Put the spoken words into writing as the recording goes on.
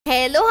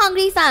Hello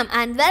Hungry Fam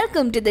and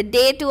welcome to the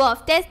day 2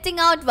 of testing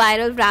out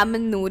viral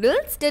ramen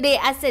noodles. Today,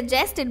 as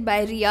suggested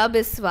by Riya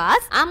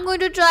Biswas, I'm going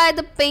to try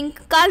the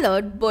pink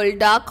colored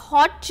Buldak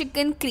hot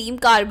chicken cream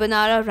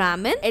carbonara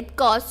ramen. It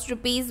costs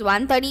rupees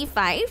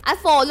 135. I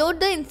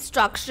followed the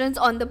instructions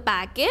on the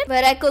packet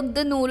where I cooked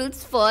the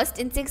noodles first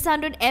in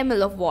 600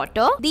 ml of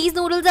water. These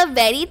noodles are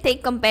very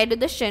thick compared to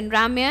the Shin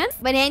ramen.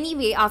 But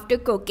anyway, after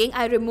cooking,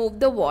 I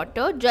removed the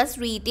water, just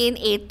retain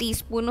 8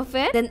 teaspoons of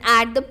it. Then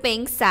add the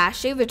pink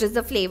sachet, which is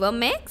the flavor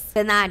mix.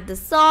 Then add the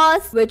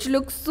sauce, which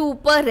looks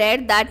super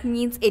red. That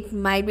means it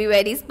might be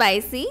very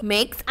spicy.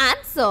 Mix and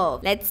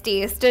serve. Let's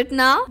taste it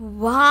now.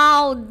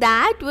 Wow,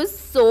 that was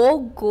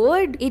so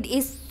good. It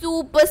is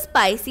super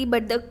spicy,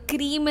 but the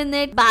cream in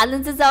it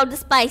balances out the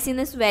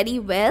spiciness very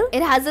well.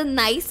 It has a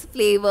nice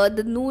flavor.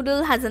 The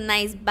noodle has a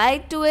nice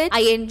bite to it.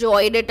 I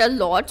enjoyed it a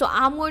lot, so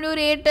I'm going to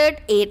rate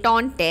it 8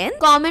 on 10.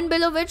 Comment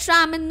below which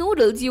ramen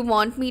noodles you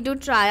want me to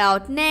try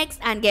out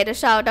next and get a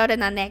shout out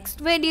in our next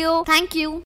video. Thank you.